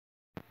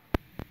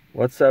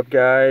What's up,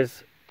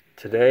 guys?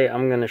 Today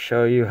I'm going to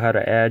show you how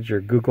to add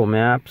your Google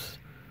Maps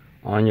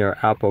on your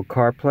Apple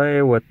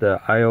Carplay with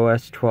the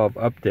iOS 12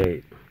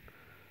 update.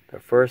 The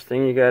first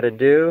thing you got to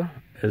do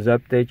is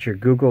update your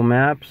Google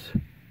Maps.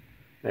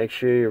 Make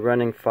sure you're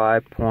running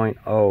 5.0,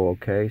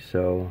 okay?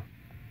 So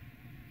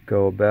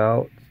go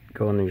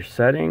into your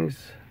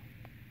settings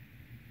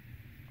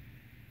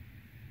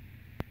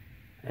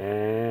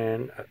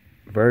and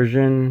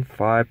version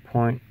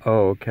 5.0,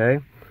 okay?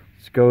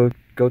 Let's go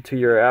to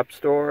your app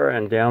store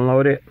and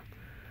download it.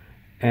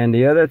 And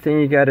the other thing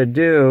you got to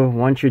do,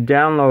 once you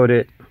download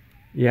it,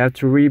 you have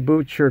to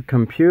reboot your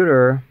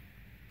computer,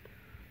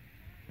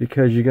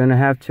 because you're going to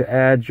have to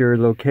add your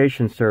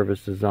location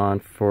services on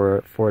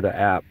for the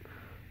app.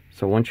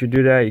 So once you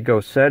do that, you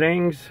go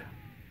settings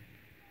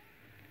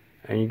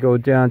and you go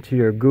down to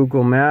your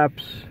Google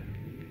Maps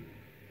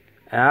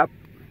app.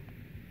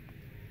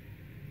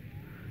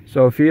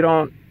 So if you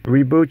don't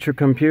reboot your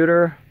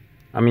computer,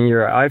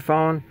 your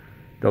iPhone,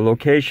 the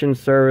location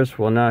service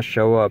will not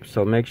show up.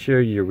 So make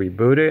sure you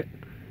reboot it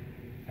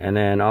and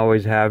then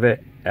always have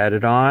it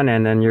added on,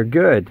 and then you're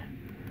good.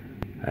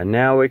 And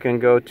now we can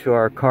go to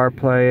our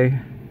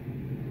CarPlay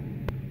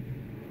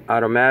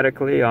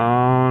automatically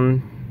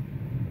on.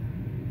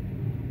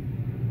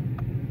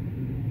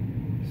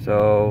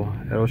 So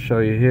it'll show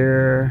you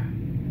here.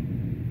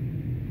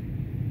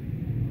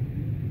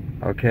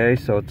 Okay,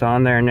 so it's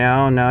on there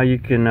now. Now you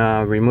can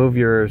remove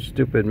your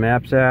stupid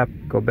Maps app.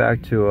 Go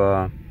back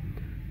to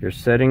your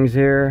settings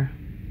here.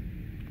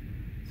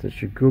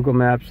 Since your Google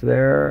Maps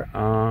there,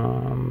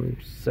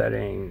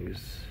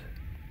 settings.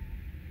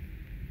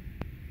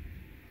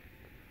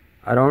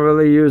 I don't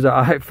really use an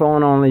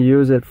iPhone. Only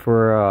use it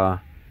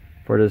for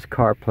this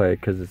CarPlay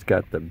because it's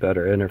got the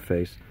better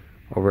interface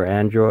over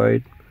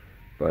Android.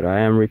 But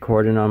I am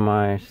recording on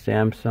my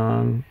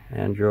Samsung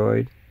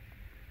Android.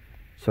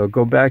 So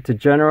go back to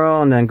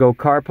General and then go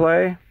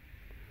CarPlay,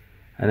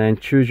 and then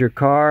choose your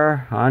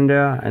car,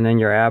 Honda, and then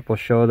your app will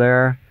show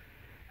there.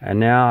 And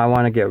now I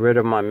want to get rid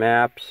of my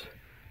maps.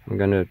 I'm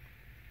going to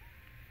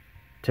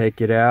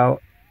take it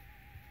out.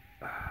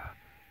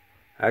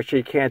 Actually,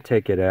 you can't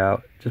take it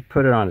out. Just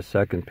put it on the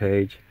second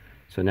page.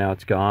 So now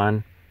it's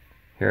gone.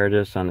 Here it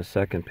is on the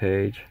second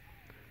page.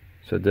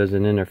 So it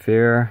doesn't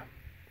interfere.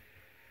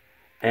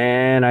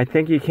 And I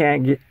think you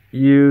can't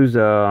use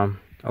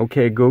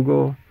OK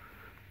Google.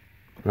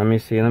 Let me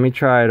see. Let me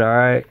try it.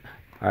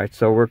 Alright,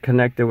 so we're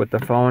connected with the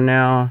phone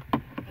now.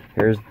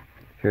 Here's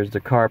the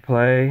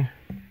CarPlay.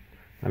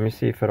 Let me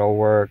see if it'll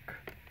work.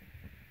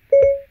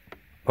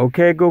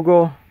 Okay,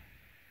 Google.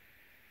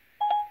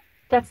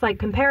 That's like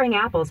comparing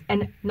apples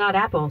and not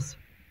apples.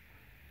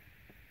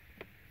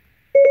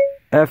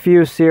 F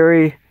you,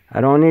 Siri.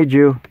 I don't need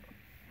you.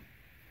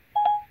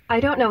 I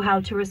don't know how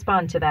to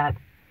respond to that.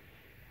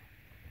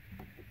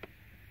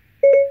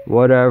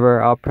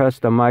 Whatever, I'll press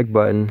the mic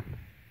button.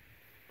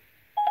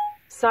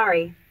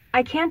 Sorry,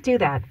 I can't do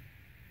that.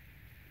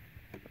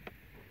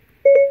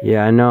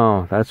 Yeah, I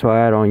know. That's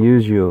why I don't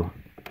use you.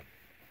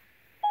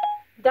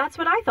 That's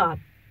what I thought.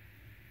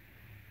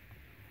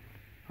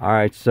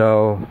 Alright,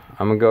 so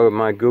I'm going to go with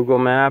my Google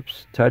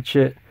Maps, touch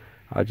it.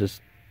 I'll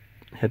just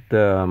hit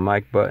the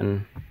mic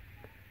button.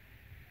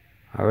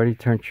 I already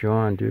turned you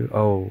on, dude.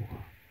 Oh,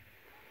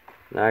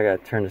 now I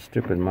got to turn the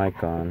stupid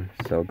mic on.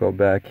 So go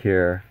back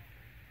here.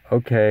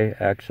 Okay,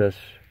 access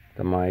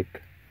the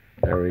mic.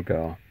 There we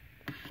go.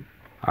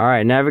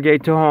 Alright,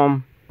 navigate to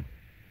home.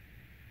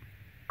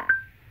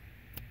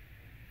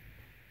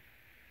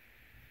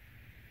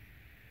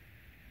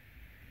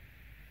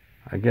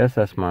 I guess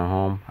that's my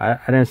home. I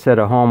didn't set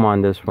a home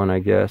on this one, I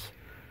guess.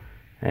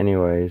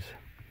 Anyways.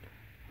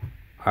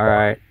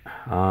 Alright.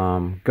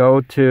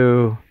 Go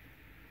to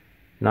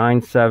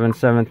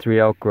 9773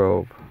 Elk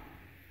Grove.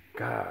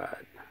 God.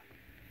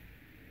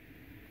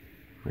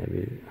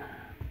 Maybe.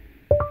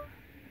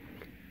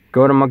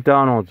 Go to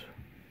McDonald's.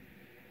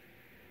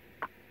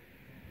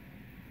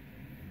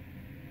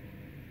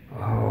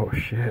 Oh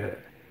shit.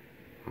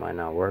 Might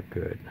not work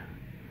good.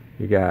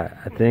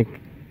 I think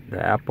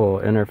the Apple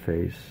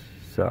interface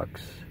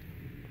sucks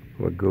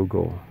with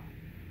Google.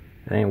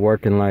 It ain't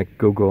working like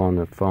Google on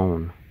the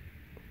phone.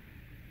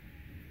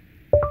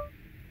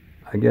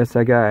 I guess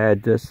I gotta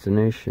add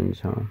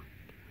destinations, huh?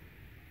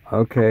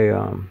 Okay,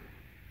 let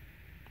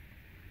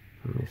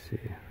me see.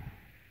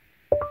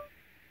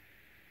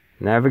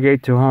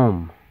 Navigate to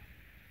home.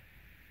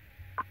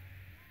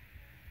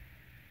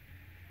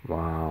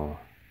 Wow.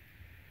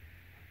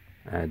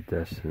 Add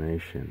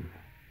destination.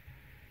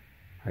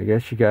 I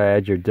guess you gotta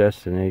add your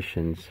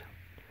destinations.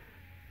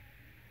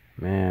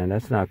 Man,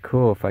 that's not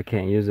cool if I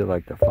can't use it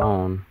like the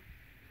phone.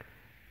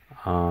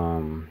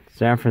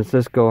 San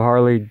Francisco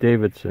Harley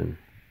Davidson.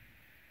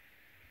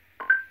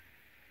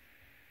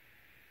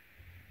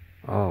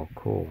 Oh,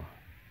 cool.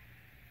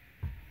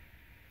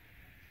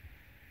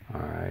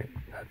 Alright,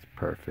 that's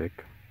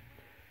perfect.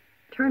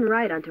 Turn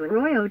right onto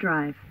Arroyo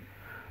Drive.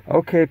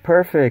 Okay,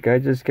 perfect. I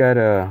just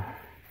gotta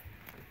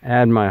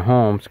add my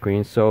home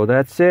screen. So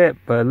that's it,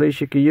 but at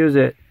least you can use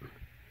it.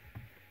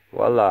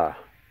 Voila.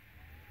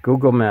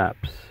 Google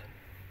Maps.